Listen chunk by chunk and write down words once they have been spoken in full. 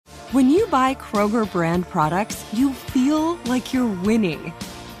When you buy Kroger brand products, you feel like you're winning.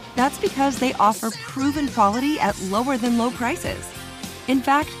 That's because they offer proven quality at lower than low prices. In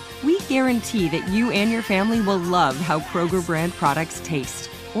fact, we guarantee that you and your family will love how Kroger brand products taste,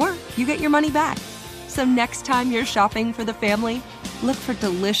 or you get your money back. So next time you're shopping for the family, look for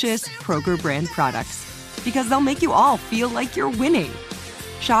delicious Kroger brand products, because they'll make you all feel like you're winning.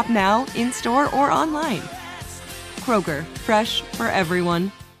 Shop now, in-store, or online. Kroger, fresh for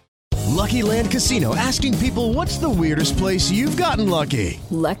everyone. Lucky Land Casino, asking people, what's the weirdest place you've gotten lucky?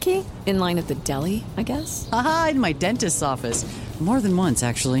 Lucky? In line at the deli, I guess? Aha, in my dentist's office. More than once,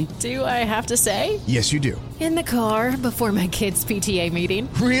 actually. Do I have to say? Yes, you do. In the car before my kids' PTA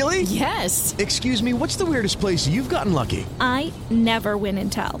meeting. Really? Yes. Excuse me, what's the weirdest place you've gotten lucky? I never win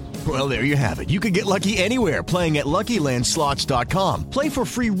and tell. Well, there you have it. You can get lucky anywhere, playing at LuckyLandSlots.com. Play for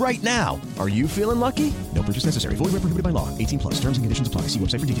free right now. Are you feeling lucky? No purchase necessary. Void where prohibited by law. 18+. Terms and conditions apply. See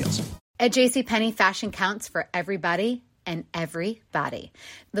website for details. At JCPenney, fashion counts for everybody and everybody.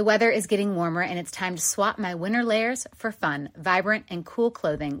 The weather is getting warmer, and it's time to swap my winter layers for fun, vibrant, and cool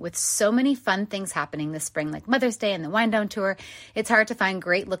clothing. With so many fun things happening this spring, like Mother's Day and the Wind Down Tour, it's hard to find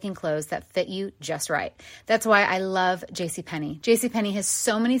great-looking clothes that fit you just right. That's why I love JCPenney. JCPenney has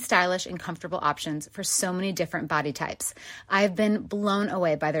so many stylish and comfortable options for so many different body types. I've been blown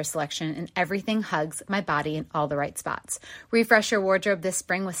away by their selection, and everything hugs my body in all the right spots. Refresh your wardrobe this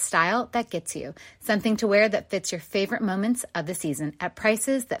spring with style that gets you. Something to wear that fits your favorite moments of the season at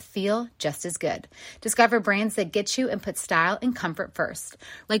prices that feel just as good. Discover brands that get you and put style and comfort first,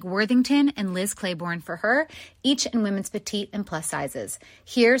 like Worthington and Liz Claiborne for her, each in women's petite and plus sizes.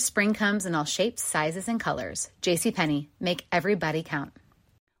 Here, spring comes in all shapes, sizes, and colors. JCPenney, make everybody count.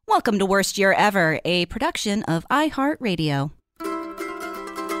 Welcome to Worst Year Ever, a production of iHeartRadio.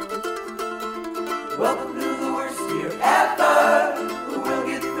 Welcome to the worst year ever. We'll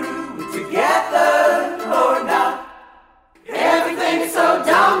get through it together or not. Everything's so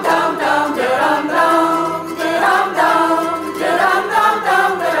dumb, dumb, dumb, dum, dum, dum, dum, dum,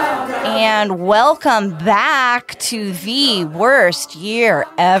 dum, dum. And welcome back to the worst year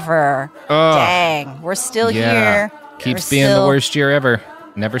ever. Dang, we're still here. Keeps being the worst year ever.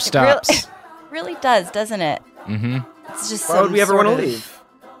 Never stops. It really does, doesn't it? Mm-hmm. It's just why would we ever want to leave?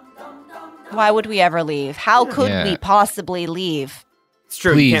 Why would we ever leave? How could we possibly leave? It's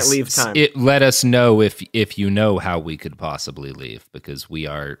true. Please, you can't leave time. Let us know if you know how we could possibly leave, because we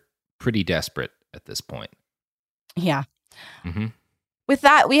are pretty desperate at this point. Yeah. Mm-hmm. With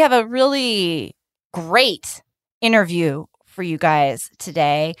that, we have a really great interview for you guys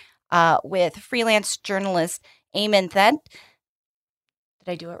today with freelance journalist Eamon Then.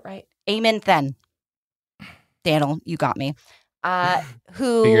 Did I do it right? Eamon Then. Daniel, you got me.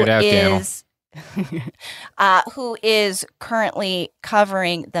 Who Figure it out, is who is currently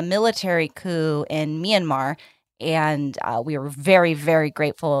covering the military coup in Myanmar. And we are very, very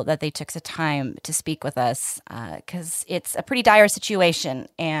grateful that they took the time to speak with us because it's a pretty dire situation,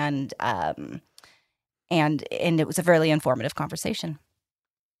 and it was a very informative conversation.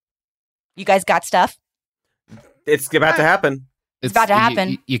 You guys got stuff? It's about to happen. It's about to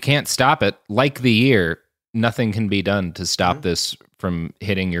happen. You can't stop it. Like the year, nothing can be done to stop this from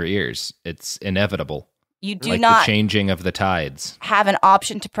hitting your ears. It's inevitable. You do like not the changing of the tides. have an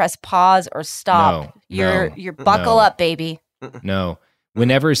option to press pause or stop. You're buckle up, baby. No.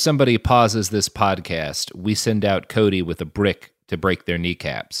 Whenever somebody pauses this podcast, we send out Cody with a brick to break their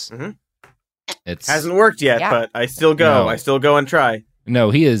kneecaps. Mm-hmm. It hasn't worked yet, but I still go. No. I still go and try.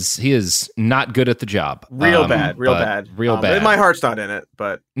 No, he is not good at the job. Real bad. Real bad. My heart's not in it,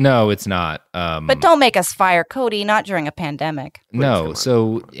 but no, it's not. But don't make us fire Cody, not during a pandemic. No,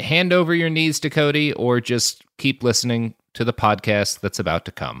 so hand over your knees to Cody, or just keep listening to the podcast that's about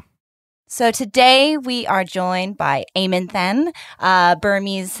to come. So today we are joined by Eamon Then,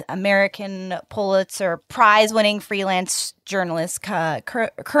 Burmese American Pulitzer Prize-winning freelance journalist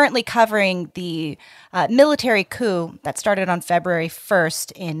currently covering the military coup that started on February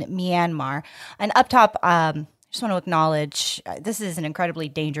 1st in Myanmar. And up top, I just want to acknowledge this is an incredibly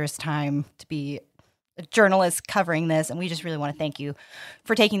dangerous time to be a journalist covering this, and we just really want to thank you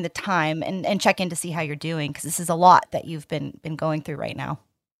for taking the time and check in to see how you're doing, because this is a lot that you've been going through right now.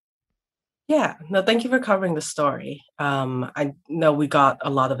 Yeah, no, thank you for covering the story. I know we got a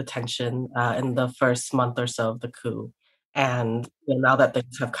lot of attention in the first month or so of the coup. And now that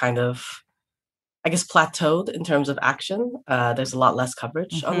things have kind of, I guess, plateaued in terms of action, there's a lot less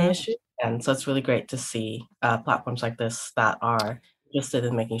coverage on the issue. And so it's really great to see platforms like this that are interested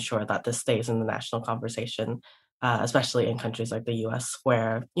in making sure that this stays in the national conversation, especially in countries like the US,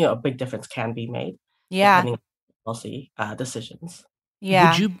 where, you know, a big difference can be made. Yeah. Depending on policy decisions.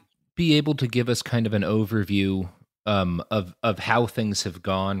 Yeah. be able to give us kind of an overview of how things have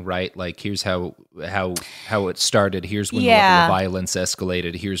gone, right? Like here's how it started, here's when the level of violence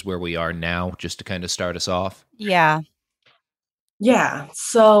escalated, here's where we are now, just to kind of start us off? Yeah.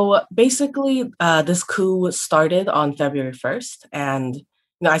 So basically, this coup started on February 1st. And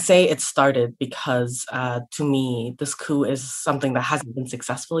I say it started because to me, this coup is something that hasn't been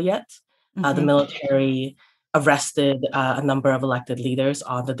successful yet. The military arrested a number of elected leaders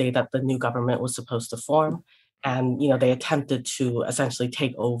on the day that the new government was supposed to form. And, they attempted to essentially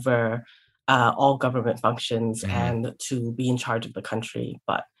take over all government functions and to be in charge of the country.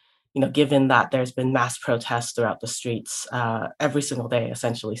 But given that there's been mass protests throughout the streets every single day,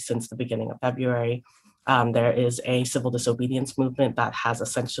 essentially since the beginning of February, there is a civil disobedience movement that has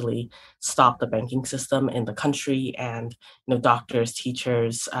essentially stopped the banking system in the country, and doctors,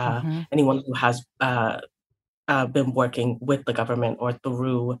 teachers, anyone who has been working with the government or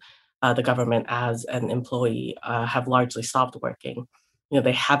through the government as an employee have largely stopped working.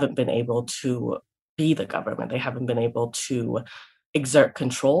 They haven't been able to be the government. They haven't been able to exert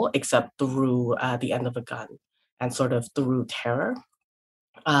control except through the end of a gun and sort of through terror.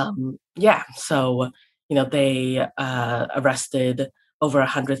 So, they arrested over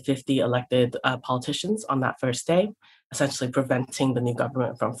 150 elected politicians on that first day, essentially preventing the new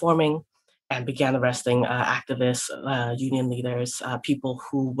government from forming, and began arresting activists, union leaders, people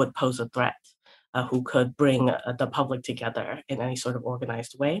who would pose a threat, who could bring the public together in any sort of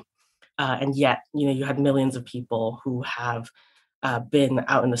organized way. And yet, you had millions of people who have been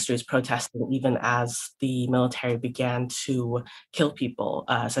out in the streets protesting, even as the military began to kill people,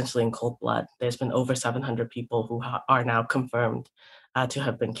 essentially in cold blood. There's been over 700 people who are now confirmed to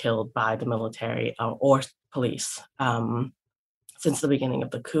have been killed by the military or police since the beginning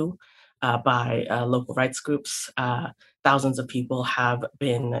of the coup. By local rights groups. Thousands of people have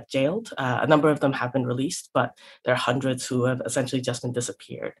been jailed. A number of them have been released, but there are hundreds who have essentially just been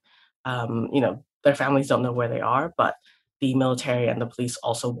disappeared. Their families don't know where they are, but the military and the police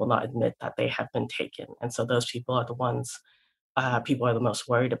also will not admit that they have been taken. And so those people are the ones people are the most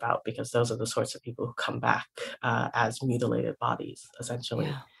worried about, because those are the sorts of people who come back as mutilated bodies,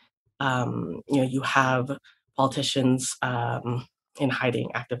 essentially. You have politicians in hiding,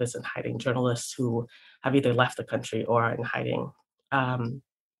 activists in hiding, journalists who have either left the country or are in hiding.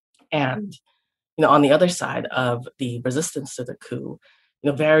 And on the other side of the resistance to the coup,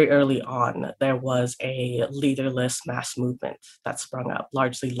 very early on, there was a leaderless mass movement that sprung up,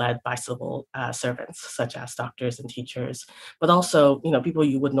 largely led by civil servants, such as doctors and teachers, but also, people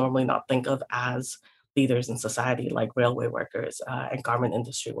you would normally not think of as leaders in society, like railway workers and garment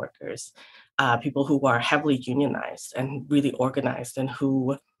industry workers, people who are heavily unionized and really organized, and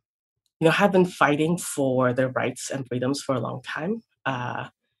who, have been fighting for their rights and freedoms for a long time.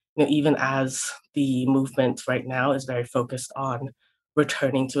 Even as the movement right now is very focused on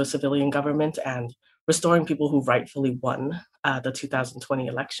returning to a civilian government and restoring people who rightfully won the 2020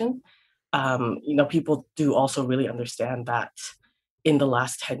 election. People do also really understand that in the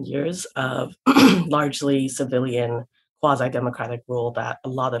last 10 years of largely civilian quasi-democratic rule, that a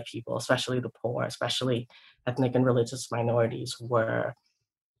lot of people, especially the poor, especially ethnic and religious minorities, were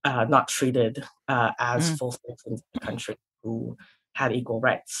not treated as full citizens of the country who had equal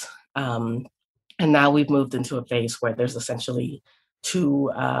rights. And now we've moved into a phase where there's essentially two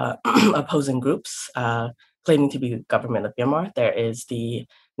opposing groups claiming to be the government of Myanmar. There is the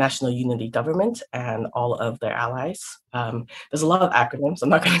National Unity Government and all of their allies. There's a lot of acronyms. I'm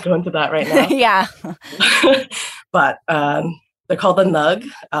not going to go into that right now. Yeah. But they're called the NUG.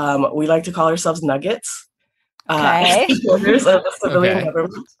 We like to call ourselves Nuggets. Okay. Supporters of the civilian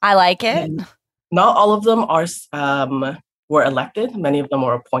government. I like it. And not all of them were elected. Many of them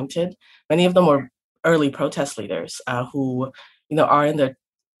were appointed. Many of them were early protest leaders who, are in their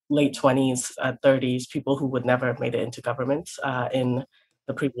late 20s, 30s, people who would never have made it into government in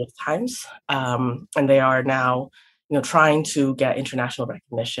the previous times. And they are now, trying to get international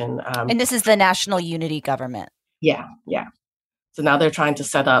recognition. And this is the National Unity Government. Yeah. So now they're trying to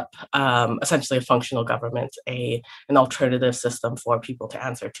set up essentially a functional government, an alternative system for people to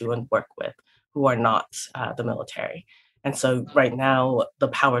answer to and work with who are not the military. And so right now, the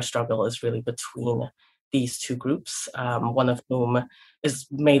power struggle is really between these two groups, one of whom is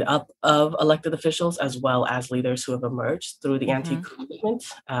made up of elected officials as well as leaders who have emerged through the anti-coup movement,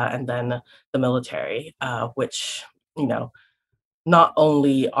 and then the military, which, not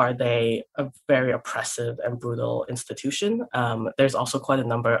only are they a very oppressive and brutal institution, there's also quite a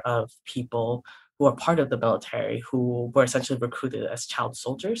number of people who are part of the military who were essentially recruited as child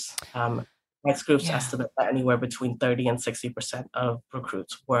soldiers. rights groups estimate that anywhere between 30 and 60% of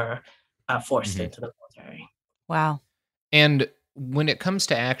recruits were forced into the military. Wow. And when it comes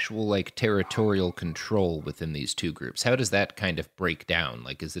to actual like territorial control within these two groups, how does that kind of break down?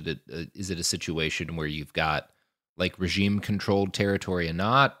 Like, is it a situation where you've got like regime controlled territory and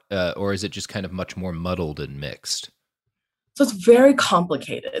not, or is it just kind of much more muddled and mixed? So it's very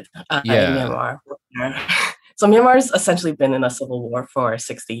complicated in Myanmar. So Myanmar's essentially been in a civil war for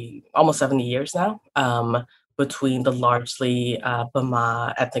almost 70 years now, between the largely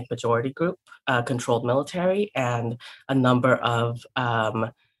Bama ethnic majority group controlled military and a number of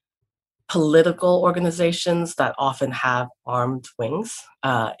political organizations that often have armed wings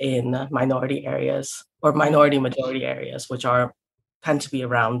in minority areas or minority majority areas, which tend to be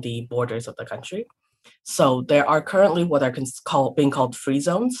around the borders of the country. So there are currently what are being called free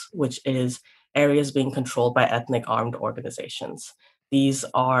zones, which is areas being controlled by ethnic armed organizations. These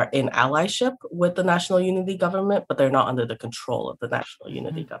are in allyship with the National Unity Government, but they're not under the control of the National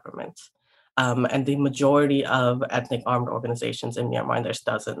Unity Government. And the majority of ethnic armed organizations in Myanmar, and there's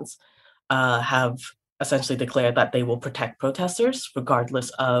dozens, have essentially declared that they will protect protesters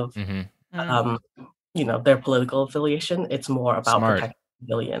regardless of their political affiliation. It's more about protecting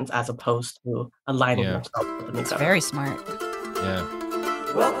civilians as opposed to aligning themselves with the new government. Very smart. Yeah.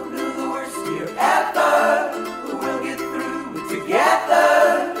 Welcome to the worst year ever. We'll get through it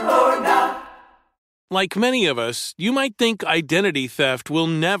together or not. Like many of us, you might think identity theft will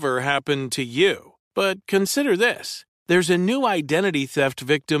never happen to you. But consider this. There's a new identity theft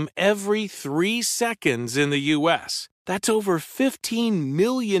victim every 3 seconds in the U.S. That's over 15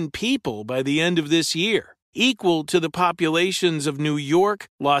 million people by the end of this year, equal to the populations of New York,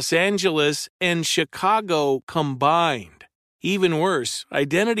 Los Angeles, and Chicago combined. Even worse,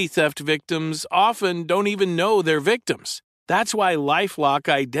 identity theft victims often don't even know they're victims. That's why LifeLock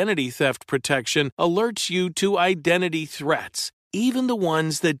Identity Theft Protection alerts you to identity threats, even the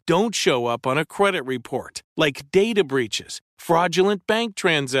ones that don't show up on a credit report, like data breaches, fraudulent bank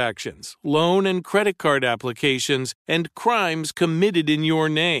transactions, loan and credit card applications, and crimes committed in your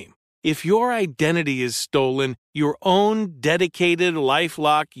name. If your identity is stolen, your own dedicated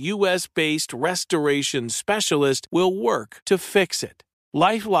LifeLock U.S.-based restoration specialist will work to fix it.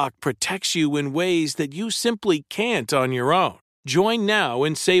 LifeLock protects you in ways that you simply can't on your own. Join now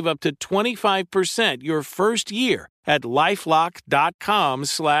and save up to 25% your first year at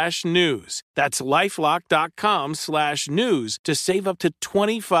LifeLock.com/news. That's LifeLock.com/news to save up to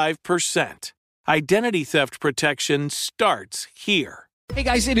 25%. Identity theft protection starts here. Hey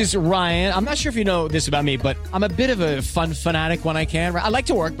guys, it is Ryan. I'm not sure if you know this about me, but I'm a bit of a fun fanatic when I can. I like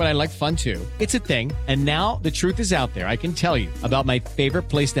to work, but I like fun too. It's a thing. And now the truth is out there. I can tell you about my favorite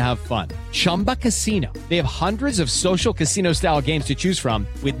place to have fun. Chumba Casino. They have hundreds of social casino style games to choose from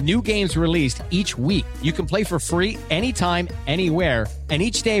with new games released each week. You can play for free anytime, anywhere. And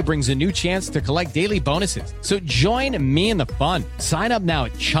each day brings a new chance to collect daily bonuses. So join me in the fun. Sign up now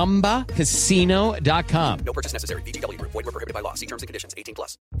at ChumbaCasino.com. No purchase necessary. VGW. Void where prohibited by law. See terms and conditions.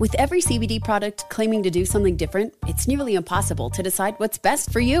 18+. With every CBD product claiming to do something different, it's nearly impossible to decide what's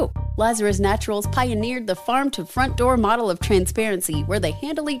best for you. Lazarus Naturals pioneered the farm-to-front-door model of transparency where they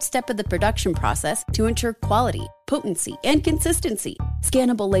handle each step of the production process to ensure quality, potency, and consistency.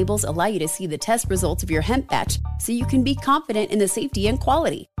 Scannable labels allow you to see the test results of your hemp batch so you can be confident in the safety and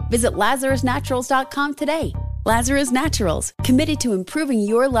quality. Visit LazarusNaturals.com today. Lazarus Naturals, committed to improving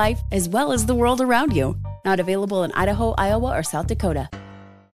your life as well as the world around you. Not available in Idaho, Iowa, or South Dakota.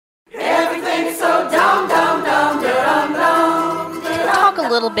 Everything's so dumb, dumb, dumb, dumb, dumb. Talk a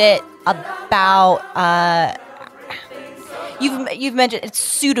little bit about you've mentioned it's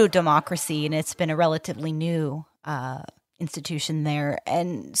pseudo-democracy, and it's been a relatively new institution there.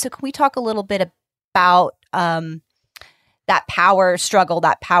 And so can we talk a little bit about that power struggle,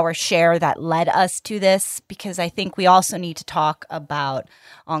 that power share that led us to this? Because I think we also need to talk about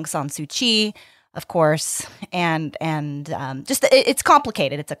Aung San Suu Kyi, of course, and just it's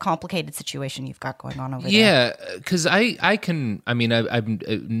complicated. It's a complicated situation you've got going on over there. Yeah, because I'm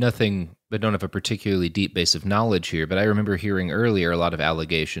nothing. I don't have a particularly deep base of knowledge here, but I remember hearing earlier a lot of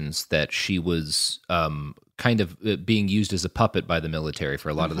allegations that she was kind of being used as a puppet by the military for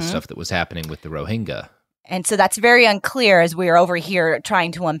a lot of the stuff that was happening with the Rohingya. And so that's very unclear as we are over here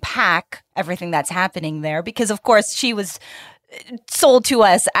trying to unpack everything that's happening there, because of course she was sold to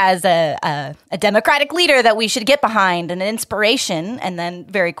us as a democratic leader that we should get behind and an inspiration. And then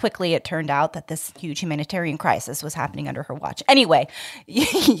very quickly it turned out that this huge humanitarian crisis was happening under her watch. Anyway,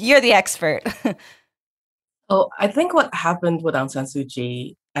 you're the expert. Oh, I think what happened with Aung San Suu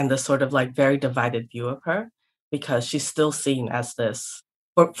Kyi and the sort of like very divided view of her, because she's still seen as this,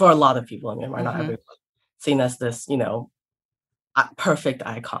 for a lot of people in Myanmar, not everyone, seen as this, perfect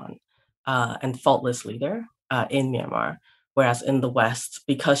icon and faultless leader in Myanmar. Whereas in the West,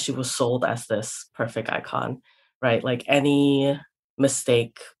 because she was sold as this perfect icon, right? Like any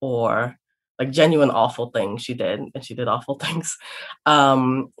mistake or like genuine awful thing she did, and she did awful things,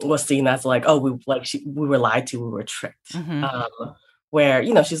 was seen as like, oh, we were lied to, we were tricked.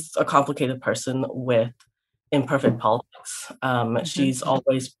 Where, she's a complicated person with imperfect politics. She's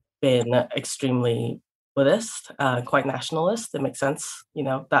always been extremely Buddhist, quite nationalist. It makes sense,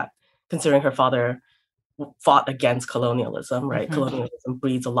 that considering her father fought against colonialism, right? Colonialism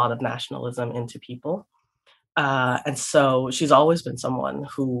breeds a lot of nationalism into people. And so she's always been someone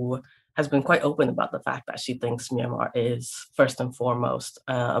who has been quite open about the fact that she thinks Myanmar is first and foremost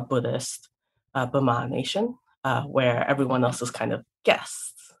a Buddhist Burma nation, where everyone else is kind of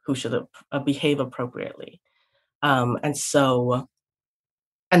guests who should behave appropriately. And the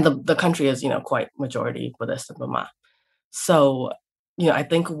country is, quite majority Buddhist in Burma. So, I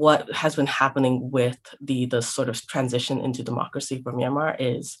think what has been happening with the sort of transition into democracy for Myanmar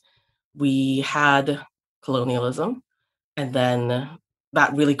is we had colonialism, and then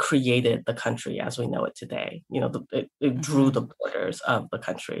that really created the country as we know it today. It drew the borders of the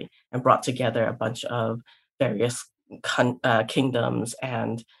country and brought together a bunch of various kingdoms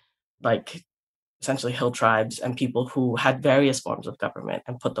and like essentially hill tribes and people who had various forms of government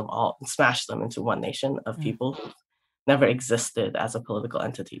and put them all and smashed them into one nation of people who never existed as a political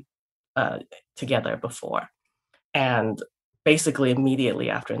entity together before. And basically immediately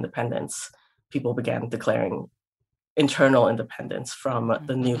after independence, people began declaring internal independence from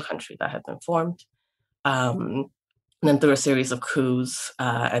the new country that had been formed. And then through a series of coups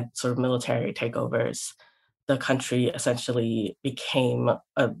and sort of military takeovers, the country essentially became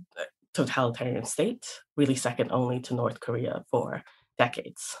a totalitarian state, really second only to North Korea for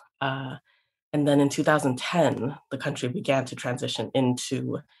decades. And then in 2010, the country began to transition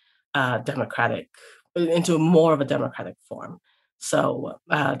into into more of a democratic form. So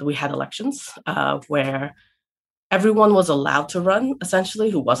we had elections where everyone was allowed to run, essentially,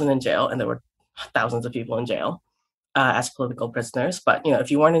 who wasn't in jail, and there were thousands of people in jail as political prisoners. But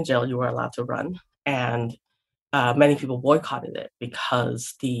if you weren't in jail, you were allowed to run. And many people boycotted it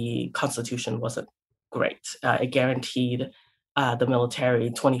because the constitution wasn't great. It guaranteed the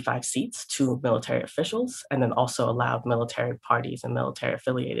military 25 seats to military officials, and then also allowed military parties and military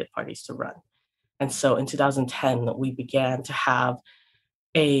affiliated parties to run. And so in 2010, we began to have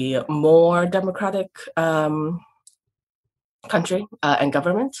a more democratic country and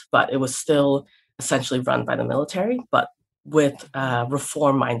government, but it was still essentially run by the military, but with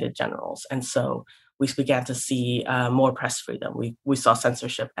reform-minded generals. And so we began to see more press freedom. We saw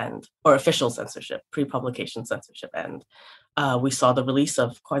censorship end, or official censorship, pre-publication censorship end. We saw the release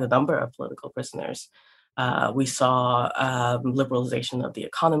of quite a number of political prisoners. We saw liberalization of the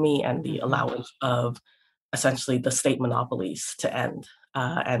economy and the allowance of essentially the state monopolies to end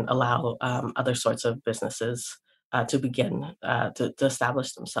and allow other sorts of businesses to begin to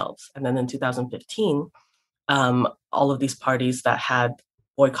establish themselves. And then in 2015, all of these parties that had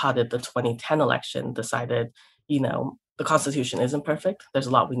boycotted the 2010 election decided, the Constitution isn't perfect. There's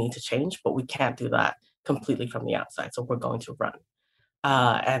a lot we need to change, but we can't do that completely from the outside. So we're going to run.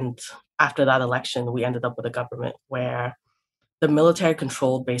 And after that election, we ended up with a government where the military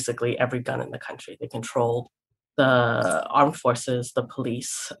controlled basically every gun in the country. They controlled the armed forces, the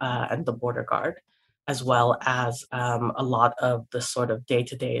police, and the border guard, as well as a lot of the sort of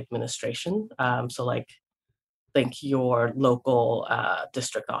day-to-day administration. So like, think your local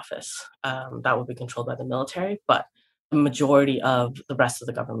district office, that would be controlled by the military, but the majority of the rest of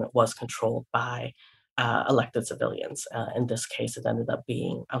the government was controlled by elected civilians. In this case, it ended up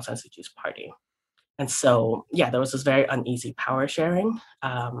being Aung San Suu Kyi's party. And so, there was this very uneasy power sharing.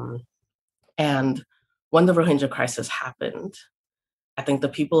 And when the Rohingya crisis happened, I think the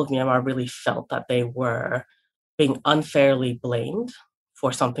people of Myanmar really felt that they were being unfairly blamed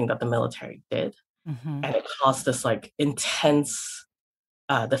for something that the military did. And it caused this like intense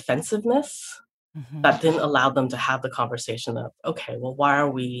defensiveness that didn't allow them to have the conversation of, okay, well, why are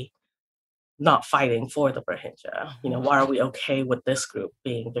we not fighting for the Rohingya? Why are we okay with this group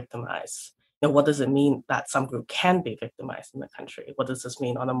being victimized? What does it mean that some group can be victimized in the country? What does this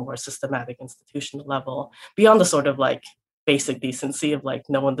mean on a more systematic institutional level, beyond the sort of like basic decency of like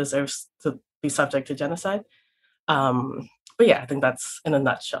no one deserves to be subject to genocide? But I think that's in a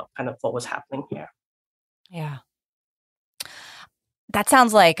nutshell kind of what was happening here. Yeah. That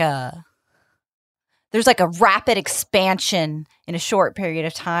sounds like there's like a rapid expansion in a short period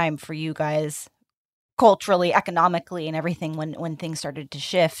of time for you guys culturally, economically, and everything when things started to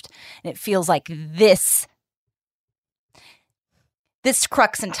shift. And it feels like this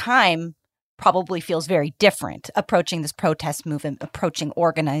crux in time probably feels very different approaching this protest movement, approaching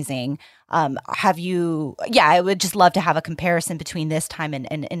organizing. I would just love to have a comparison between this time and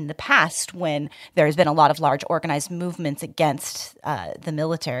in the past when there's been a lot of large organized movements against the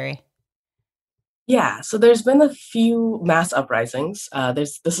military. Yeah, so there's been a few mass uprisings.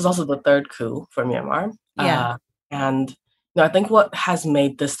 This is also the third coup for Myanmar. Yeah. And I think what has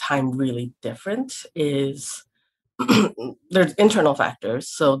made this time really different is there's internal factors.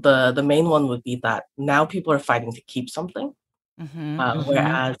 So the main one would be that now people are fighting to keep something.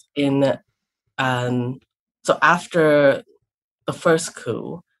 Whereas so after the first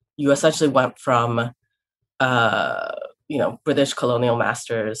coup, you essentially went from British colonial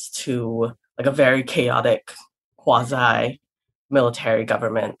masters to like a very chaotic quasi military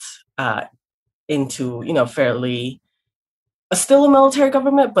government into still a military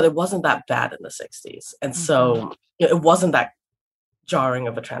government, but it wasn't that bad in the 60s. And so it wasn't that jarring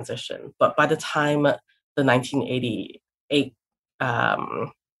of a transition. But by the time the 1988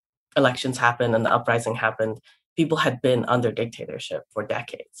 elections happened and the uprising happened, people had been under dictatorship for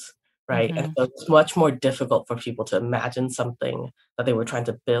decades, right? And so it's much more difficult for people to imagine something that they were trying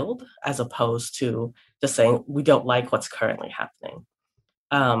to build as opposed to just saying, we don't like what's currently happening.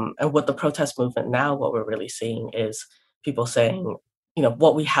 And with the protest movement now, what we're really seeing is people saying,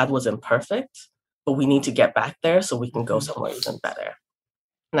 what we had was imperfect, but we need to get back there so we can go somewhere even better.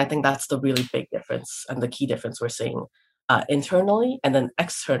 And I think that's the really big difference and the key difference we're seeing internally. And then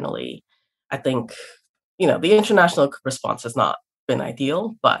externally, I think, the international response has not been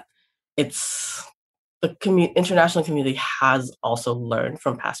ideal, but it's the international community has also learned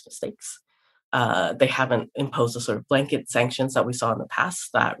from past mistakes. They haven't imposed the sort of blanket sanctions that we saw in the past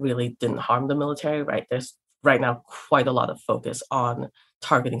that really didn't harm the military, right? There's right now quite a lot of focus on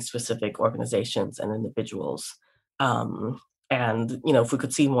targeting specific organizations and individuals. And, if we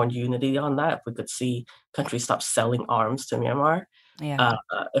could see more unity on that, if we could see countries stop selling arms to Myanmar,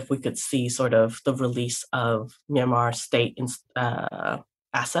 if we could see sort of the release of Myanmar state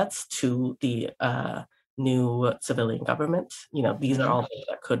assets to the new civilian government, these are all things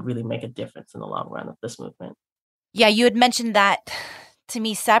that could really make a difference in the long run of this movement. Yeah, you had mentioned that to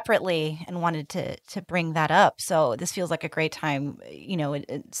me separately and wanted to bring that up. So this feels like a great time,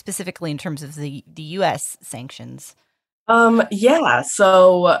 specifically in terms of the U.S. sanctions.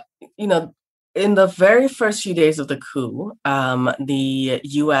 So, in the very first few days of the coup, the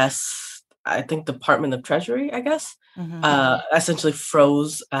U.S., I think Department of Treasury, I guess, essentially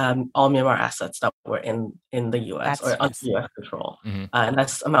froze all Myanmar assets that were in the U.S. or under U.S. control. And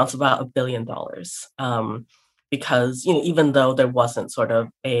that's amounts about $1 billion. Because, even though there wasn't sort of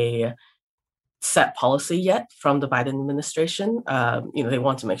a set policy yet from the Biden administration, they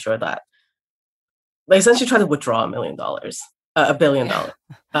want to make sure that they essentially try to withdraw $1 billion.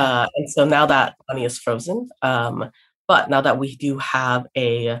 And so now that money is frozen, but now that we do have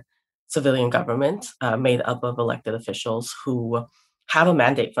a civilian government made up of elected officials who have a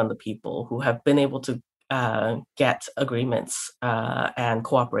mandate from the people, who have been able to get agreements and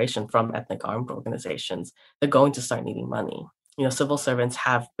cooperation from ethnic armed organizations, they're going to start needing money. Civil servants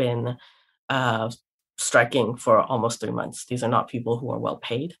have been striking for almost 3 months. These are not people who are well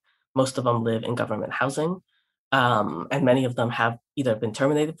paid. Most of them live in government housing, and many of them have either been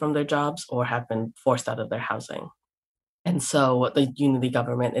terminated from their jobs or have been forced out of their housing. And so the unity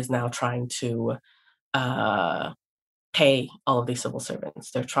government is now trying to pay all of these civil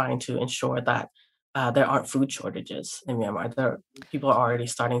servants. They're trying to ensure that there aren't food shortages in Myanmar. People are already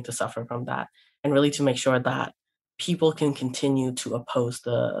starting to suffer from that. And really to make sure that people can continue to oppose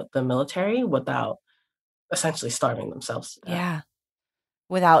the military without essentially starving themselves. Yeah.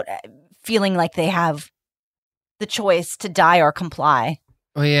 Without feeling like they have the choice to die or comply.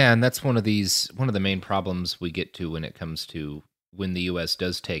 Oh yeah, and that's one of the main problems we get to when it comes to when the U.S.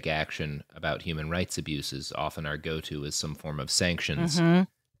 does take action about human rights abuses. Often our go-to is some form of sanctions,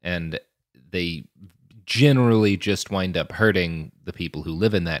 and they generally just wind up hurting the people who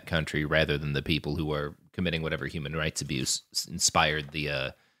live in that country rather than the people who are committing whatever human rights abuse inspired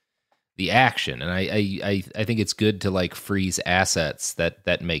the action. And I think it's good to like freeze assets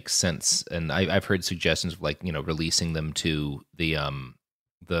that makes sense. And I've heard suggestions of like, releasing them to the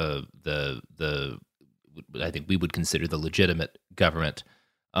I think we would consider the legitimate government.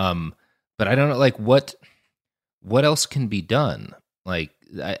 But I don't know, like what else can be done? Like,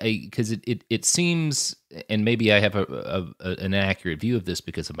 because it seems, and maybe I have an accurate view of this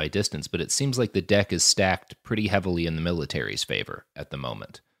because of my distance, but it seems like the deck is stacked pretty heavily in the military's favor at the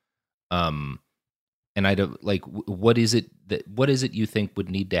moment. And I don't like what is it you think would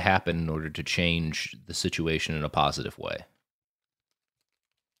need to happen in order to change the situation in a positive way?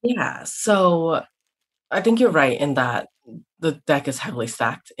 Yeah, so I think you're right in that the deck is heavily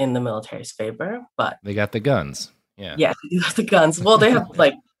stacked in the military's favor, but they got the guns. Yeah. Yeah, they got the guns. Well, they have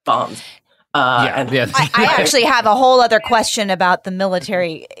like bombs. I actually have a whole other question about the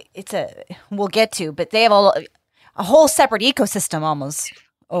military. We'll get to, but they have a whole separate ecosystem almost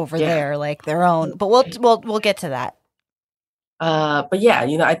over there, like their own. But we'll get to that. But yeah,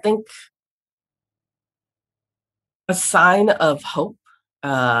 I think a sign of hope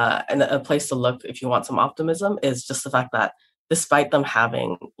and a place to look if you want some optimism is just the fact that despite them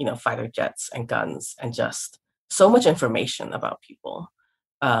having, fighter jets and guns and just so much information about people,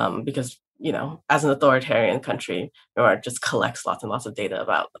 because, as an authoritarian country, Myanmar just collects lots and lots of data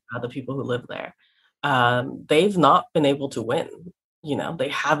about the people who live there. They've not been able to win. They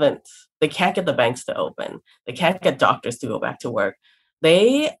can't get the banks to open. They can't get doctors to go back to work.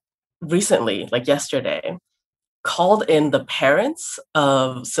 They recently, like yesterday, called in the parents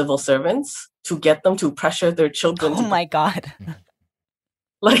of civil servants to get them to pressure their children. Oh my God.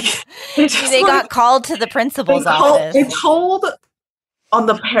 Like they got called to the principal's office. They told on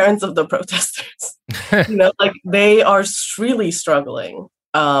the parents of the protesters. Like they are really struggling.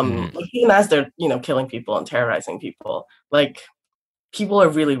 Even as they're, killing people and terrorizing people, like people are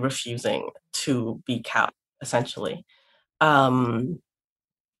really refusing to be cowed, essentially. Sorry,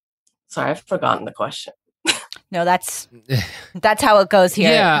 I've forgotten the question. No, that's how it goes here.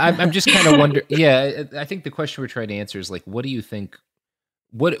 Yeah, I'm just kind of wondering. Yeah, I think the question we're trying to answer is like, what do you think?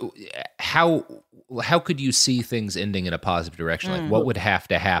 How could you see things ending in a positive direction? Like, what would have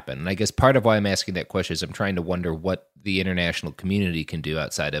to happen? And I guess part of why I'm asking that question is I'm trying to wonder what the international community can do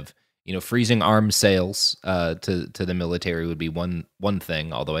outside of freezing arms sales to the military would be one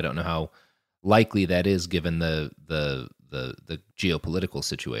thing. Although I don't know how likely that is given the geopolitical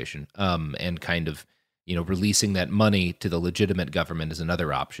situation. And kind of releasing that money to the legitimate government is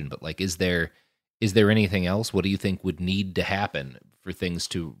another option. But like, is there anything else? What do you think would need to happen for things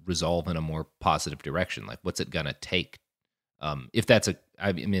to resolve in a more positive direction? Like, what's it going to take? If that's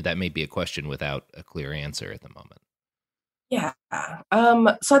that may be a question without a clear answer at the moment. Yeah.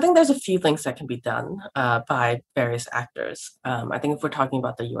 So I think there's a few things that can be done by various actors. I think if we're talking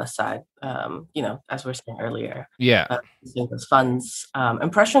about the U.S. side, as we were saying earlier, using those funds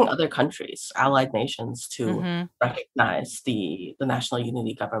and pressuring other countries, allied nations, to recognize the national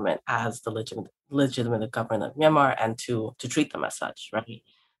unity government as the legitimate government of Myanmar and to treat them as such, right?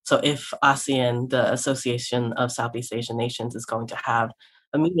 So if ASEAN, the Association of Southeast Asian Nations, is going to have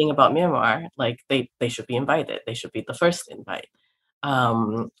a meeting about Myanmar, like they should be invited. They should be the first invite.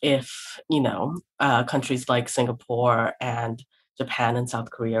 If countries like Singapore and Japan and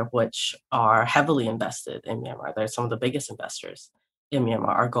South Korea, which are heavily invested in Myanmar, they're some of the biggest investors in Myanmar,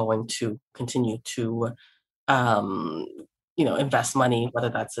 are going to continue to invest money, whether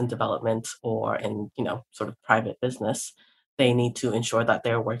that's in development or in sort of private business, they need to ensure that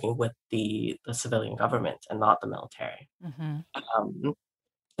they're working with the civilian government and not the military.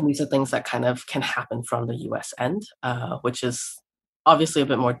 And these are things that kind of can happen from the U.S. end, which is obviously a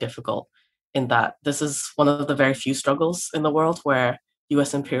bit more difficult in that this is one of the very few struggles in the world where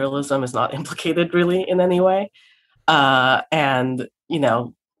U.S. imperialism is not implicated really in any way. And,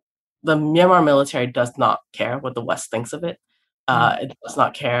 the Myanmar military does not care what the West thinks of it. It does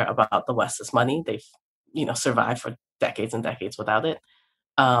not care about the West's money. They've, survived for decades and decades without it.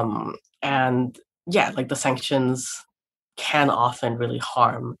 And yeah, like the sanctions can often really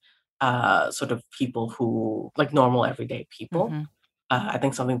harm sort of people who, like normal everyday people. I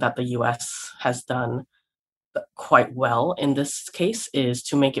think something that the US has done quite well in this case is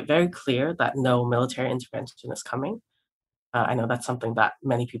to make it very clear that no military intervention is coming. I know that's something that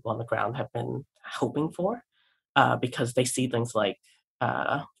many people on the ground have been hoping for because they see things like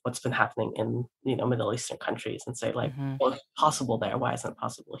what's been happening in Middle Eastern countries and say like, well, it's possible there, why isn't it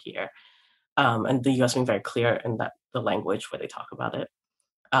possible here? And the US being very clear in that the language where they talk about it,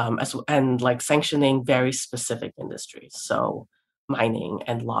 and like sanctioning very specific industries, so mining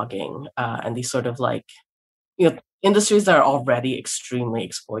and logging, and these sort of like industries that are already extremely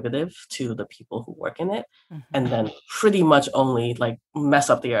exploitative to the people who work in it, and then pretty much only like mess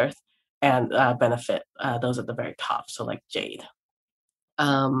up the earth and benefit those at the very top, so like jade.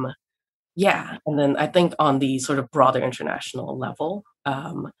 Yeah, and then I think on the sort of broader international level,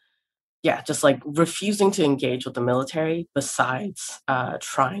 just like refusing to engage with the military besides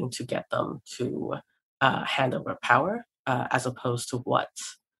trying to get them to hand over power, as opposed to what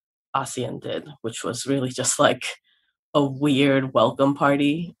ASEAN did, which was really just like a weird welcome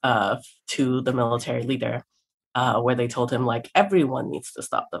party to the military leader, where they told him like everyone needs to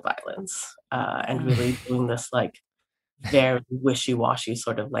stop the violence, and really doing this like very wishy-washy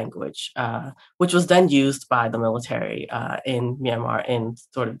sort of language, which was then used by the military in Myanmar in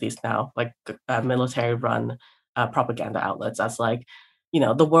sort of these now like military-run propaganda outlets as like,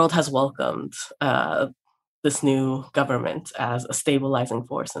 the world has welcomed this new government as a stabilizing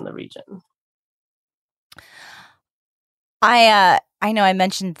force in the region. I know I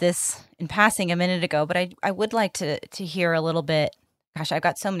mentioned this in passing a minute ago, but I would like to hear a little bit. Gosh, I've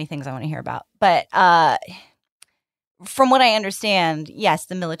got so many things I want to hear about. But from what I understand, yes,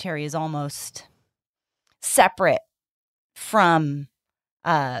 the military is almost separate from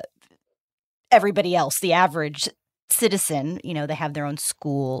everybody else, the average citizen. They have their own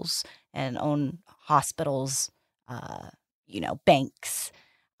schools and own hospitals, banks.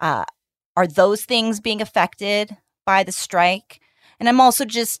 Are those things being affected by the strike? And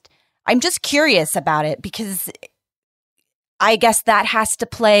I'm just curious about it, because I guess that has to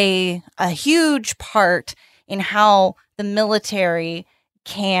play a huge part in how the military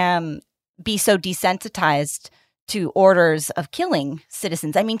can be so desensitized to orders of killing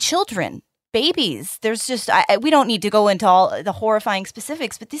citizens. I mean, children, babies. There's just we don't need to go into all the horrifying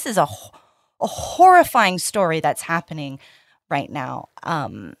specifics, but this is a horrifying story that's happening right now.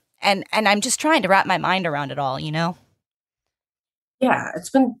 And I'm just trying to wrap my mind around it all, Yeah, it's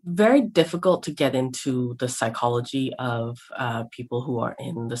been very difficult to get into the psychology of people who are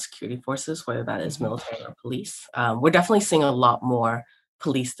in the security forces, whether that is military or police. We're definitely seeing a lot more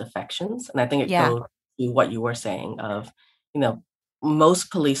police defections. And I think it goes to what you were saying of, most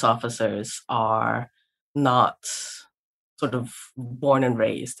police officers are not sort of born and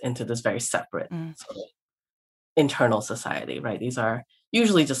raised into this very separate sort of internal society, right? These are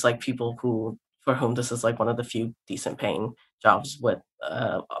usually just like people for whom this is like one of the few decent paying jobs with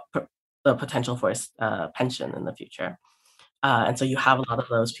the potential for a pension in the future. And so you have a lot of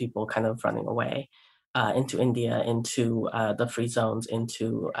those people kind of running away into India, into the free zones,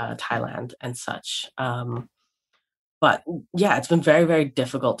 into Thailand and such. But yeah, it's been very, very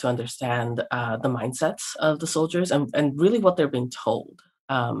difficult to understand the mindsets of the soldiers and really what they're being told.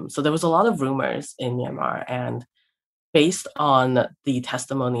 So there was a lot of rumors in Myanmar, and based on the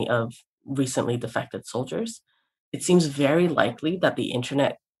testimony of recently defected soldiers, it seems very likely that the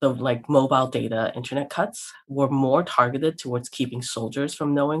mobile data internet cuts were more targeted towards keeping soldiers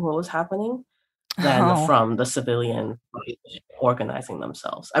from knowing what was happening than from the civilian organizing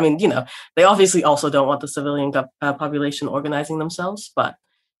themselves. I mean, they obviously also don't want the civilian population organizing themselves, but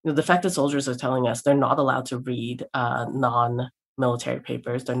the defected soldiers are telling us they're not allowed to read non-military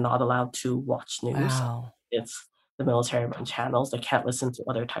papers. They're not allowed to watch news. Wow. It's the military-run channels. They can't listen to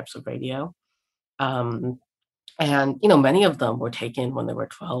other types of radio. And, many of them were taken when they were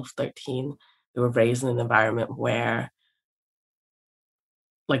 12, 13. They were raised in an environment where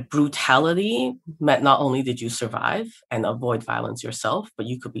like brutality meant not only did you survive and avoid violence yourself, but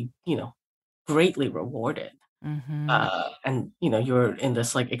you could be, greatly rewarded. And, you're in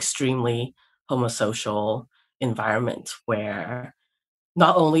this like extremely homosocial environment where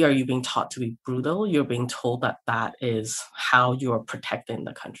not only are you being taught to be brutal, you're being told that that is how you're protecting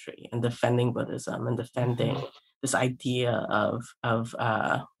the country and defending Buddhism and defending this idea of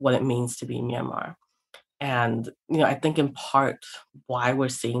what it means to be Myanmar. And, I think in part why we're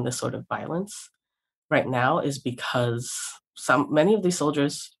seeing this sort of violence right now is because many of these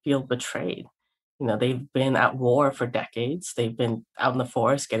soldiers feel betrayed. They've been at war for decades. They've been out in the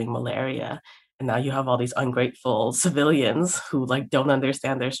forest getting malaria. And now you have all these ungrateful civilians who don't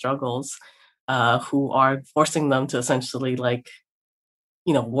understand their struggles, who are forcing them to essentially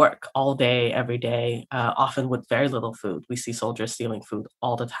work all day, every day, often with very little food. We see soldiers stealing food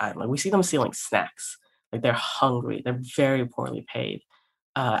all the time. We see them stealing snacks. They're hungry. They're very poorly paid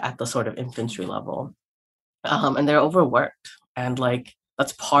at the sort of infantry level. And they're overworked. And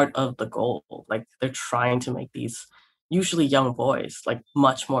that's part of the goal. They're trying to make these usually young boys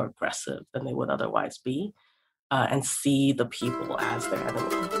much more aggressive than they would otherwise be, and see the people as their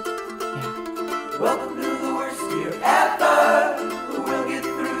enemy. Welcome to the worst year ever. We'll get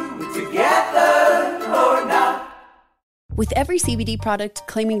through it together or not. With every CBD product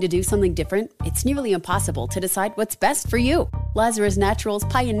claiming to do something different, it's nearly impossible to decide what's best for you. Lazarus Naturals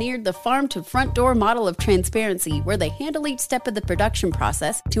pioneered the farm-to-front-door model of transparency, where they handle each step of the production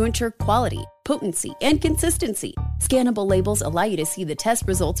process to ensure quality, potency, and consistency. Scannable labels allow you to see the test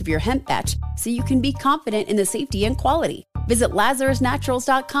results of your hemp batch, so you can be confident in the safety and quality. Visit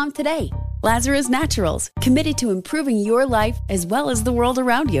LazarusNaturals.com today. Lazarus Naturals, committed to improving your life as well as the world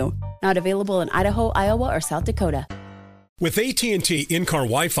around you. Not available in Idaho, Iowa, or South Dakota. With AT&T in-car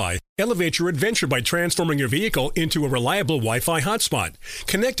Wi-Fi, elevate your adventure by transforming your vehicle into a reliable Wi-Fi hotspot.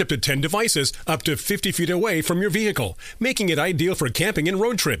 Connect up to 10 devices up to 50 feet away from your vehicle, making it ideal for camping and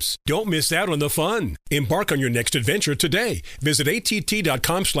road trips. Don't miss out on the fun. Embark on your next adventure today. Visit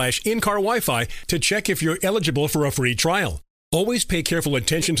att.com/in-car Wi-Fi to check if you're eligible for a free trial. Always pay careful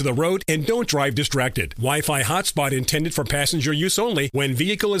attention to the road and don't drive distracted. Wi-Fi hotspot intended for passenger use only when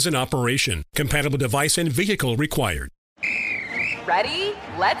vehicle is in operation. Compatible device and vehicle required. Ready?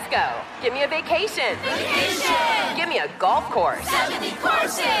 Let's go. Give me a vacation. Vacation. Give me a golf course. 70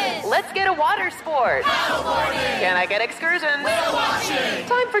 courses. Let's get a water sport. Paddleboarding. Can I get excursions? Whale watching.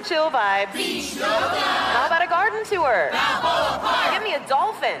 Time for chill vibes. Beach yoga. How about a garden tour? Balboa Park. Give me a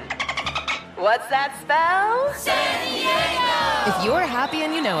dolphin. What's that spell? San Diego. If you're happy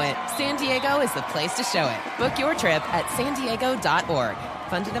and you know it, San Diego is the place to show it. Book your trip at sandiego.org.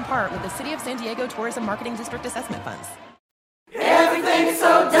 Funded in part with the City of San Diego Tourism Marketing District Assessment Funds. Everything's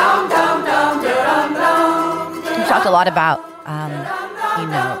so dumb, dumb, dumb, dumb, dumb. We talked a lot about,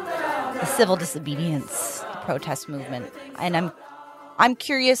 the civil disobedience, the protest movement, and I'm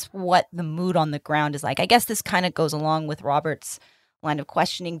curious what the mood on the ground is like. I guess this kind of goes along with Robert's line of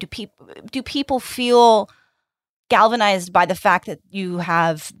questioning. Do people feel galvanized by the fact that you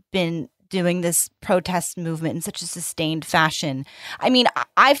have been doing this protest movement in such a sustained fashion? I mean,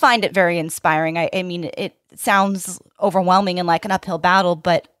 I find it very inspiring. I mean, it sounds overwhelming and like an uphill battle,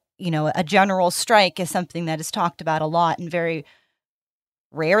 but, a general strike is something that is talked about a lot and very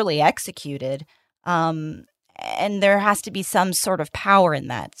rarely executed. And there has to be some sort of power in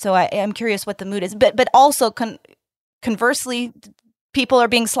that. So I'm curious what the mood is. But also, conversely, people are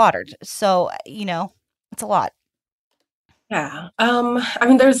being slaughtered. So, it's a lot. Yeah. I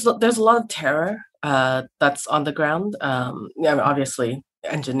mean, there's a lot of terror that's on the ground. Obviously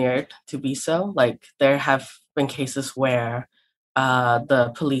engineered to be so. Like, there have been cases where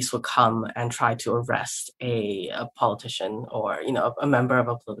the police would come and try to arrest a politician or, a member of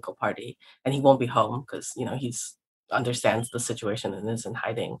a political party, and he won't be home because, he's understands the situation and is in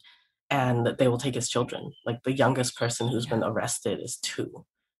hiding. And they will take his children. Like, the youngest person who's been arrested is 2.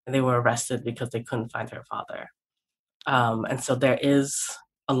 And they were arrested because they couldn't find her father. And so there is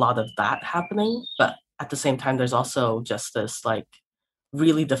a lot of that happening, but at the same time, there's also just this like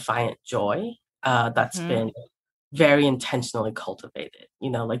really defiant joy that's been very intentionally cultivated.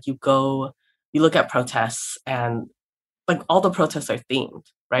 Like you look at protests and like all the protests are themed,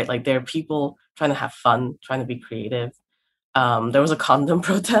 right? Like there are people trying to have fun, trying to be creative. There was a condom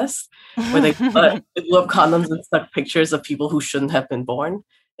protest where they blew up condoms and stuck pictures of people who shouldn't have been born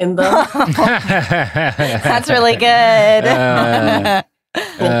in them. That's really good.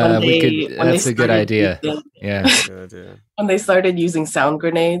 That's a good idea. When they started using sound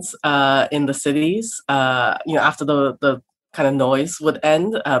grenades in the cities, after the kind of noise would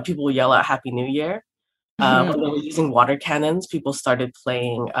end, people would yell out Happy New Year. When they were using water cannons, people started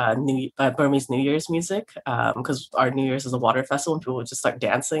playing Burmese New Year's music because our New Year's is a water festival and people would just start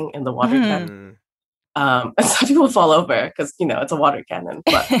dancing in the water cannon. And some people fall over because, it's a water cannon.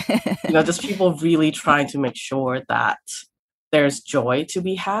 But, just people really trying to make sure that there's joy to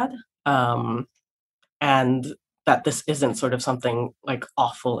be had and that this isn't sort of something like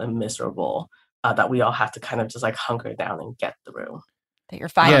awful and miserable that we all have to kind of just like hunker down and get through. That you're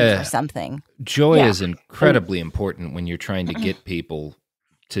fighting for something. Joy is incredibly important when you're trying to get people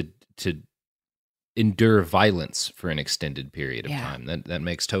to endure violence for an extended period of time. That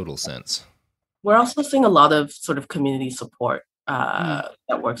makes total sense. We're also seeing a lot of sort of community support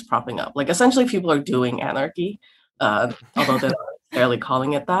networks propping up. Like essentially people are doing anarchy, although they're not necessarily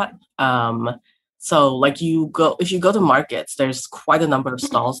calling it that. So like if you go to markets, there's quite a number of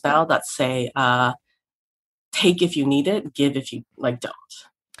stalls now that say, take if you need it, give if you don't.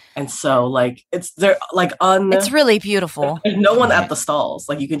 And so like it's really beautiful. There's no one at the stalls.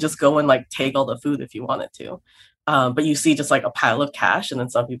 Like you can just go and like take all the food if you wanted to. But you see just like a pile of cash, and then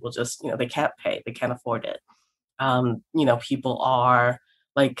some people just, they can't pay, they can't afford it. People are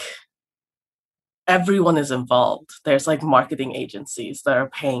like, everyone is involved. There's like marketing agencies that are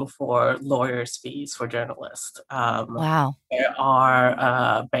paying for lawyers' fees for journalists. Wow. There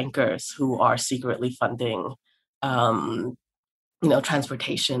are bankers who are secretly funding,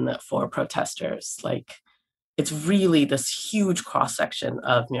 transportation for protesters. Like, it's really this huge cross section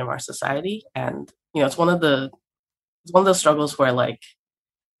of Myanmar society, and it's one of those struggles where like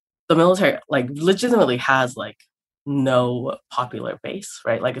the military like legitimately has like no popular base,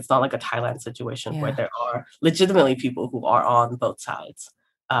 right? Like it's not like a Thailand situation where there are legitimately people who are on both sides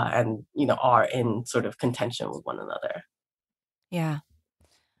and are in sort of contention with one another. Yeah.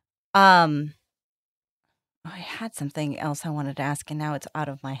 I had something else I wanted to ask, and now it's out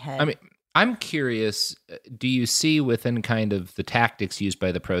of my head. I mean, I'm curious, do you see within kind of the tactics used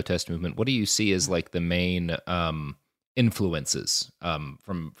by the protest movement, what do you see as like the main influences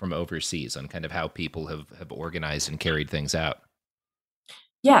from overseas on kind of how people have organized and carried things out?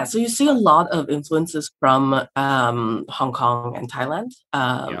 Yeah, so you see a lot of influences from Hong Kong and Thailand.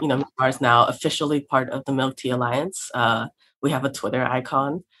 Myanmar is now officially part of the Milk Tea Alliance. We have a Twitter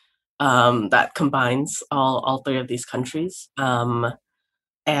icon that combines all three of these countries.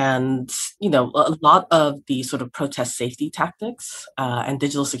 And, a lot of the sort of protest safety tactics and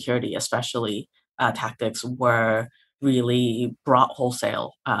digital security, especially tactics, were really brought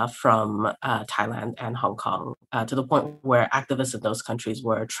wholesale from Thailand and Hong Kong to the point where activists in those countries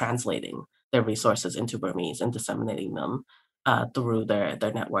were translating their resources into Burmese and disseminating them through their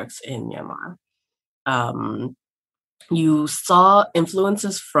networks in Myanmar. You saw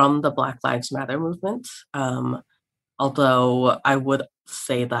influences from the Black Lives Matter movement, although I would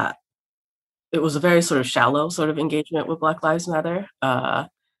say that it was a very sort of shallow sort of engagement with Black Lives Matter.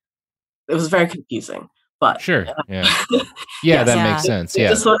 It was very confusing, but sure, yeah, that makes sense.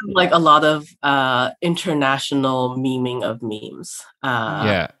 Yeah, it's sort of like a lot of international memeing of memes.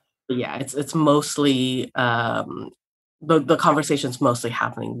 It's mostly the conversation's mostly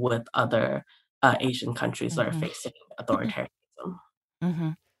happening with other Asian countries that are facing authoritarianism.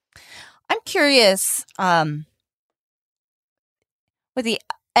 Mm-hmm. I'm curious. What the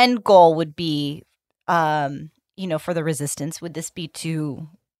end goal would be, for the resistance? Would this be to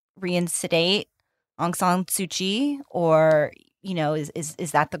reinstate Aung San Suu Kyi, or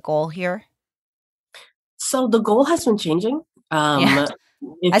is that the goal here? So the goal has been changing, as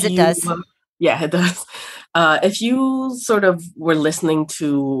it does. Yeah, it does. If you sort of were listening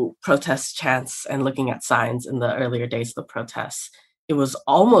to protest chants and looking at signs in the earlier days of the protests, it was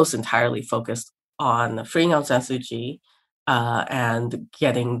almost entirely focused on freeing Aung San Suu Kyi and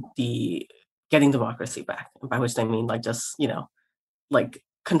getting democracy back. And by which they mean like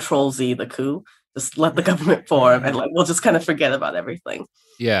Control Z the coup, just let the government form and we'll just kind of forget about everything.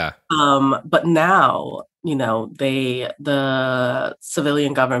 Yeah. But now, the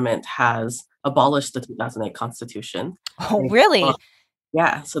civilian government has abolished the 2008 constitution. Oh, really?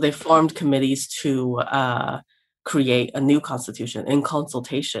 Yeah. So they formed committees to create a new constitution in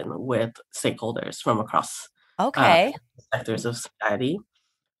consultation with stakeholders from across sectors of society.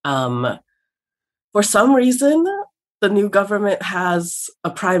 For some reason, the new government has a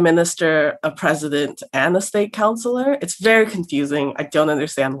prime minister, a president, and a state councillor. It's very confusing. I don't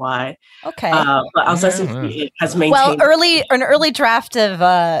understand why. Okay. But Aung San Suu Kyi has maintained... Well, an early draft of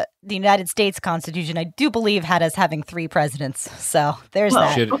the United States Constitution, I do believe, had us having 3 presidents. So there's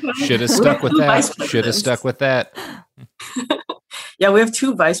that. Should have stuck with that. Should have stuck with that. Yeah, we have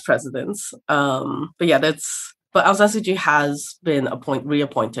 2 vice presidents. But Aung San Suu Kyi has been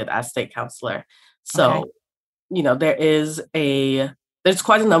reappointed as state councillor. So, there's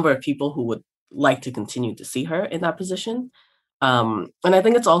quite a number of people who would like to continue to see her in that position. And I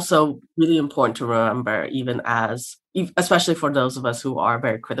think it's also really important to remember, especially for those of us who are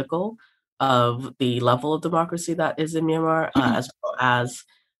very critical of the level of democracy that is in Myanmar, as well as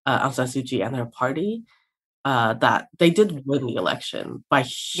Aung San Suu Kyi and her party, that they did win the election by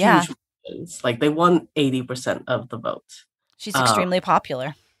huge margins. Like, they won 80% of the vote. She's extremely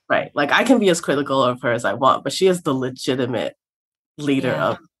popular. Right. Like, I can be as critical of her as I want, but she is the legitimate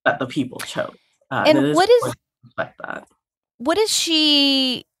leader that the people chose. And what is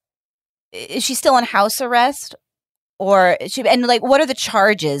she? Is she still on house arrest? Or what are the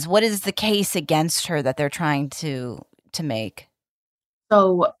charges? What is the case against her that they're trying to make?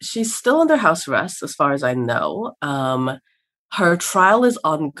 So she's still under house arrest, as far as I know. Her trial is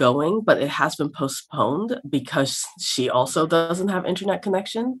ongoing, but it has been postponed because she also doesn't have internet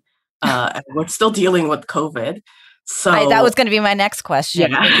connection. And we're still dealing with COVID. So that was going to be my next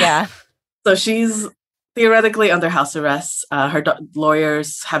question. Yeah. So she's theoretically under house arrest. Her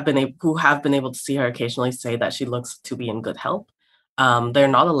lawyers who have been able to see her occasionally say that she looks to be in good health. They're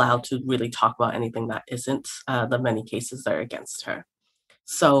not allowed to really talk about anything that isn't the many cases that are against her.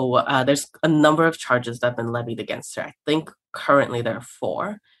 So there's a number of charges that have been levied against her. I think currently there are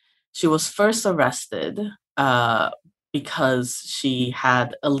 4. She was first arrested because she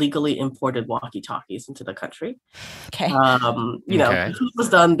had illegally imported walkie-talkies into the country. Okay. It was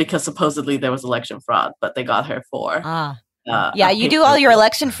done because supposedly there was election fraud, but they got her for... you do all your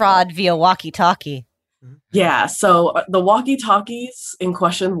election fraud via walkie-talkie. Yeah, so the walkie-talkies in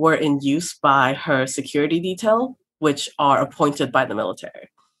question were in use by her security detail, which are appointed by the military.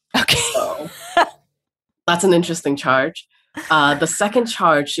 Okay. So that's an interesting charge. The second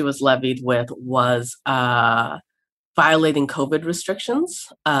charge she was levied with was violating COVID restrictions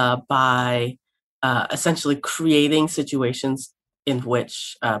by essentially creating situations in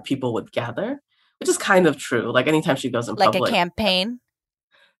which people would gather, which is kind of true. Like anytime she goes in like public. a campaign?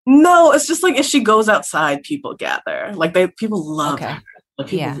 No, it's just like if she goes outside, people gather. Like people love her. Like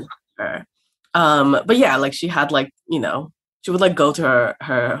people love her. But yeah, like she had like, she would like go to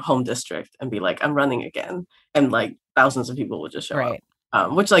her home district and be like, I'm running again. And like thousands of people would just show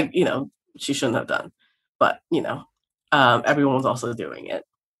up. Which like, she shouldn't have done. But, everyone was also doing it.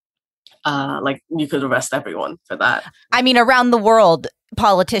 Like you could arrest everyone for that. I mean, around the world,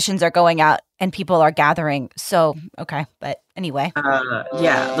 politicians are going out and people are gathering. So, okay. But anyway.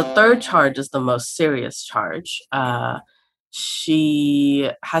 Yeah. The third charge is the most serious charge. She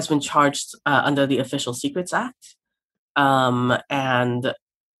has been charged under the Official Secrets Act. And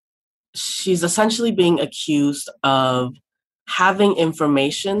she's essentially being accused of having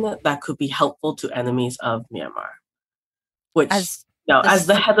information that could be helpful to enemies of Myanmar. Which, as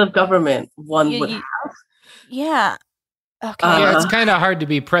the head of government, one would have. Yeah. Okay. Yeah, it's kind of hard to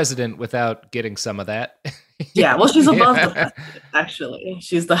be president without getting some of that. Yeah, well, she's above the president, actually.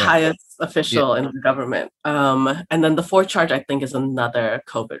 She's the highest official in the government. And then the fourth charge, I think, is another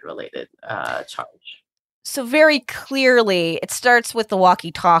COVID-related charge. So very clearly, it starts with the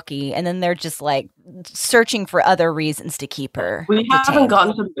walkie-talkie, and then they're just like searching for other reasons to keep her. We haven't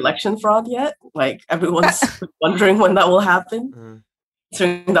gotten to the election fraud yet. Like everyone's wondering when that will happen.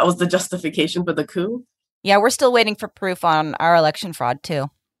 So that was the justification for the coup. Yeah, we're still waiting for proof on our election fraud too.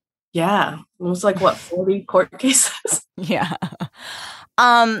 Yeah, it was like 40 court cases. Yeah.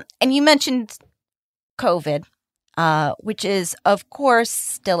 And you mentioned COVID, which is of course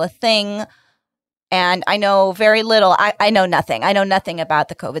still a thing. And I know very little. I know nothing. I know nothing about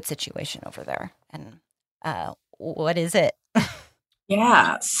the COVID situation over there. And what is it?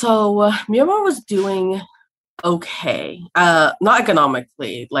 Yeah. So Myanmar was doing okay. Not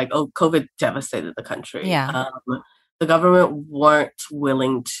economically. Like, COVID devastated the country. Yeah. The government weren't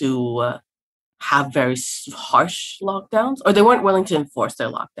willing to have very harsh lockdowns, or they weren't willing to enforce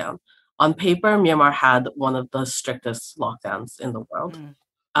their lockdown. On paper, Myanmar had one of the strictest lockdowns in the world.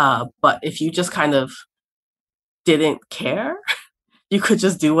 But if you just kind of didn't care, you could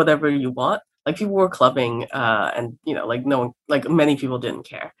just do whatever you want. Like people were clubbing, and like no one, like many people didn't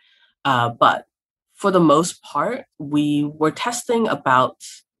care. But for the most part, we were testing about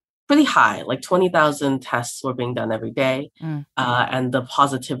pretty high, like 20,000 tests were being done every day, and the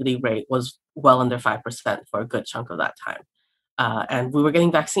positivity rate was well under 5% for a good chunk of that time. And we were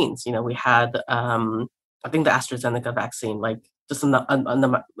getting vaccines. We had, I think the AstraZeneca vaccine, like just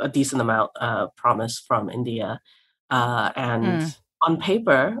a decent amount promised from India. And on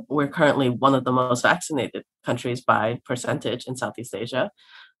paper, we're currently one of the most vaccinated countries by percentage in Southeast Asia,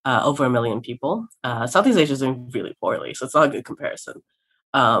 over 1 million people. Southeast Asia is doing really poorly, so it's not a good comparison.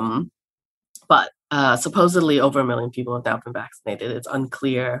 But supposedly over 1 million people have now been vaccinated. It's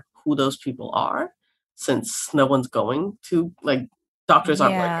unclear who those people are, since no one's going to, like, doctors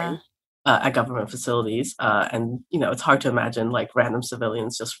aren't working at government facilities. And, it's hard to imagine like random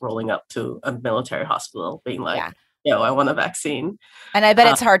civilians just rolling up to a military hospital being like, I want a vaccine. And I bet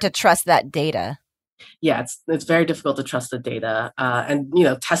it's hard to trust that data. Yeah, it's very difficult to trust the data. And,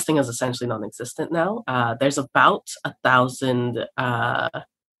 testing is essentially non-existent now. There's about 1,000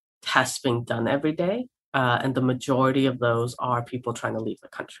 tests being done every day. And the majority of those are people trying to leave the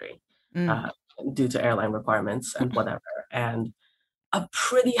country due to airline requirements and whatever. And a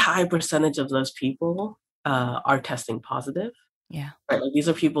pretty high percentage of those people are testing positive. Yeah. Right? Like, these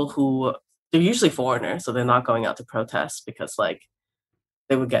are people who, they're usually foreigners, so they're not going out to protest because, like,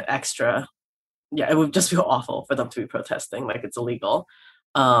 they would get extra. Yeah, it would just feel awful for them to be protesting. Like, it's illegal.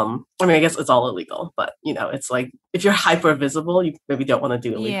 I mean, I guess it's all illegal, but, it's like, if you're hyper visible, you maybe don't want to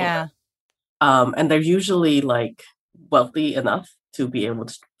do illegal. Yeah. And they're usually, like, wealthy enough to be able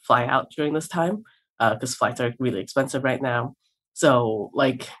to fly out during this time, because flights are really expensive right now. So,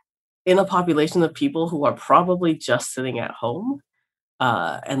 like, in a population of people who are probably just sitting at home,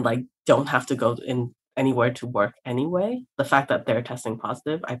 and, like, don't have to go in anywhere to work anyway, the fact that they're testing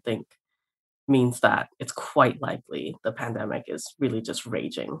positive, I think, means that it's quite likely the pandemic is really just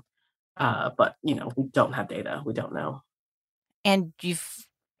raging. But, we don't have data. We don't know. And you've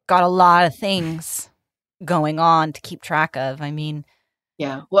got a lot of things going on to keep track of. I mean,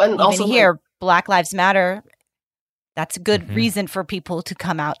 yeah. Well, and even also here, Black Lives Matter, that's a good reason for people to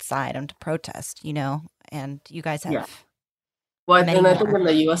come outside and to protest, and you guys have. Yeah. Well, and I think in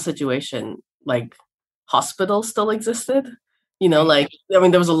the US situation, like, hospitals still existed. Like, I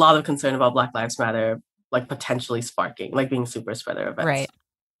mean, there was a lot of concern about Black Lives Matter like potentially sparking, like being super spreader events. Right.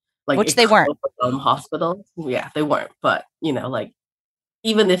 Like which they weren't. Hospitals. Yeah, they weren't. But, you know, like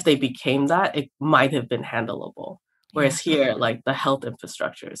even if they became that, it might have been handleable. Whereas here, like the health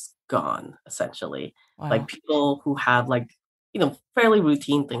infrastructure is gone, essentially. Wow. Like people who have like, you know, fairly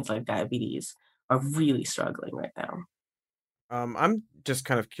routine things like diabetes are really struggling right now. I'm just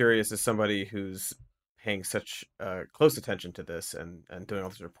kind of curious, as somebody who's paying such close attention to this and doing all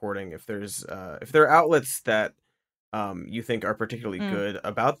this reporting, if there are outlets that you think are particularly good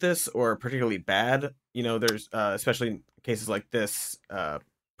about this or particularly bad. You know, there's especially in cases like this,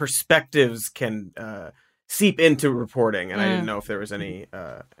 perspectives can seep into reporting, and I didn't know if there was anything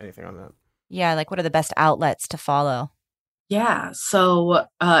on that. Yeah, like what are the best outlets to follow? Yeah, so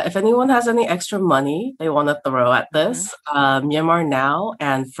if anyone has any extra money they want to throw at this, Myanmar Now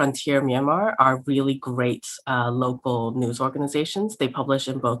and Frontier Myanmar are really great local news organizations. They publish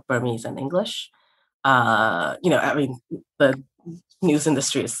in both Burmese and English. You know, I mean, the news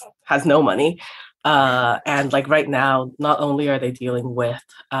industry has no money. And like right now, not only are they dealing with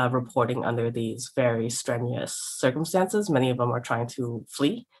reporting under these very strenuous circumstances, many of them are trying to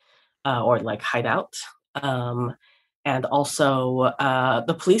flee or like hide out. And also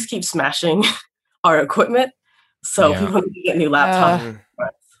the police keep smashing our equipment. So people need to get new laptops.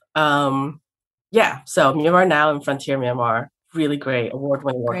 So Myanmar Now and Frontier Myanmar, really great,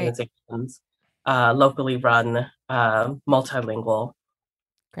 award-winning organizations, locally run, multilingual.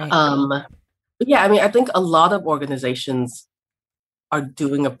 Great. Yeah, I mean, I think a lot of organizations are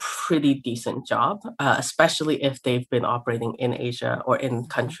doing a pretty decent job, especially if they've been operating in Asia or in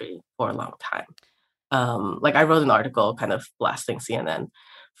country for a long time. Like I wrote an article kind of blasting CNN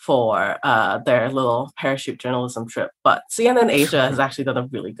for their little parachute journalism trip, but CNN Asia has actually done a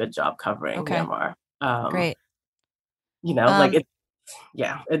really good job covering Myanmar. Great. You know, like it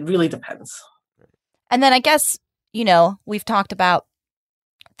really depends. And then I guess, you know, we've talked about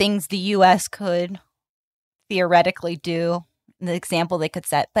things the U.S. could theoretically do, the example they could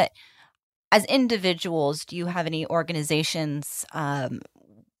set. But as individuals, do you have any organizations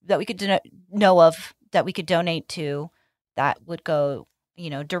that we could know of that we could donate to that would go, you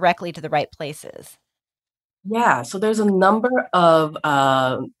know, directly to the right places? Yeah, so there's a number of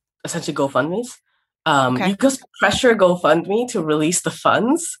essentially GoFundMes. You just pressure GoFundMe to release the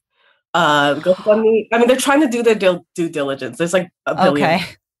funds. GoFundMe, I mean, they're trying to do their due diligence. There's like a billion.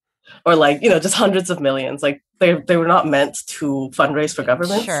 Or like, you know, just hundreds of millions. Like they were not meant to fundraise for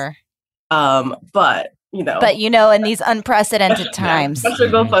governments. Sure. But you know, in these unprecedented times, pressure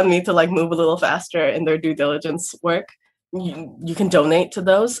GoFundMe to like move a little faster in their due diligence work. You can donate to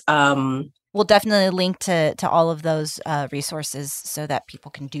those. We'll definitely link to all of those resources so that people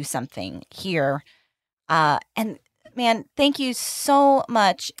can do something here. And man, thank you so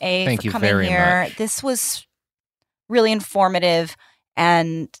much, for coming here. Much. This was really informative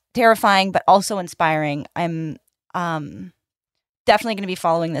and terrifying, but also inspiring. I'm definitely going to be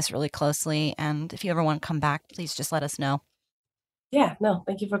following this really closely. And if you ever want to come back, please just let us know. Yeah, no,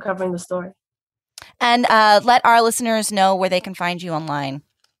 thank you for covering the story. And let our listeners know where they can find you online.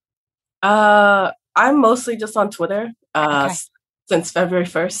 I'm mostly just on Twitter since February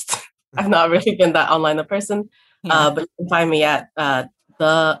 1st. I've not really been that online a person, but you can find me at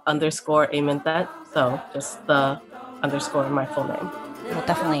 _Aimanthet. So just the _, my full name. We'll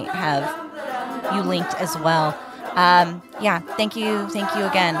definitely have you linked as well. Thank you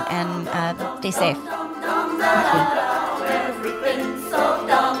again, and stay safe. Everything's so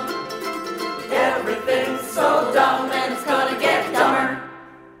dumb. Everything's so dumb, and it's gonna get dumber.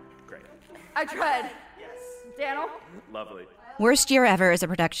 Great. I tried. Yes. Daniel? Lovely. Worst Year Ever is a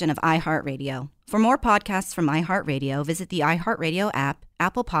production of iHeartRadio. For more podcasts from iHeartRadio, visit the iHeartRadio app,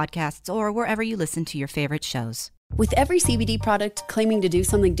 Apple Podcasts, or wherever you listen to your favorite shows. With every CBD product claiming to do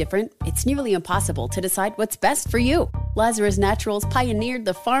something different, it's nearly impossible to decide what's best for you. Lazarus Naturals pioneered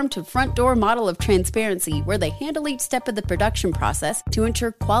the farm-to-front-door model of transparency, where they handle each step of the production process to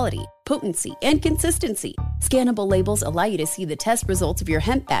ensure quality, potency, and consistency. Scannable labels allow you to see the test results of your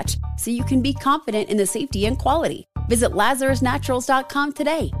hemp batch, so you can be confident in the safety and quality. Visit LazarusNaturals.com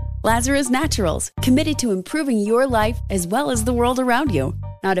today. Lazarus Naturals, committed to improving your life as well as the world around you.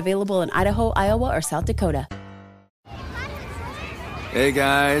 Not available in Idaho, Iowa, or South Dakota. Hey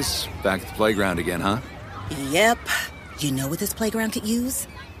guys, back at the playground again, huh? Yep. You know what this playground could use?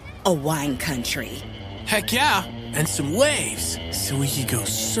 A wine country. Heck yeah, and some waves so we could go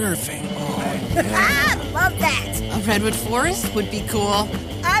surfing. Oh, yeah. Love that. A redwood forest would be cool.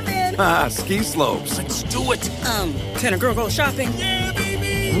 I'm in. Ski slopes. Let's do it. Can a girl go shopping? Yeah,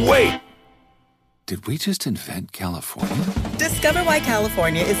 baby. Wait! Did we just invent California? Discover why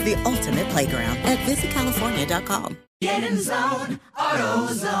California is the ultimate playground at visitcalifornia.com. Get in zone,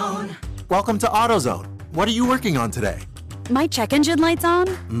 AutoZone. Welcome to AutoZone. What are you working on today? My check engine light's on?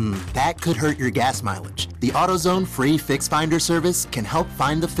 That could hurt your gas mileage. The AutoZone free Fix Finder service can help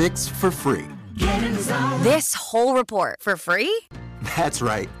find the fix for free. Get in zone. This whole report for free? That's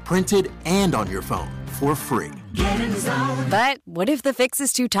right, printed and on your phone for free. Get in zone. But what if the fix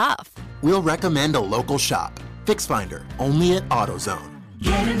is too tough? We'll recommend a local shop. Fix Finder, only at AutoZone.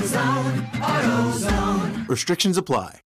 Get in zone, AutoZone. Restrictions apply.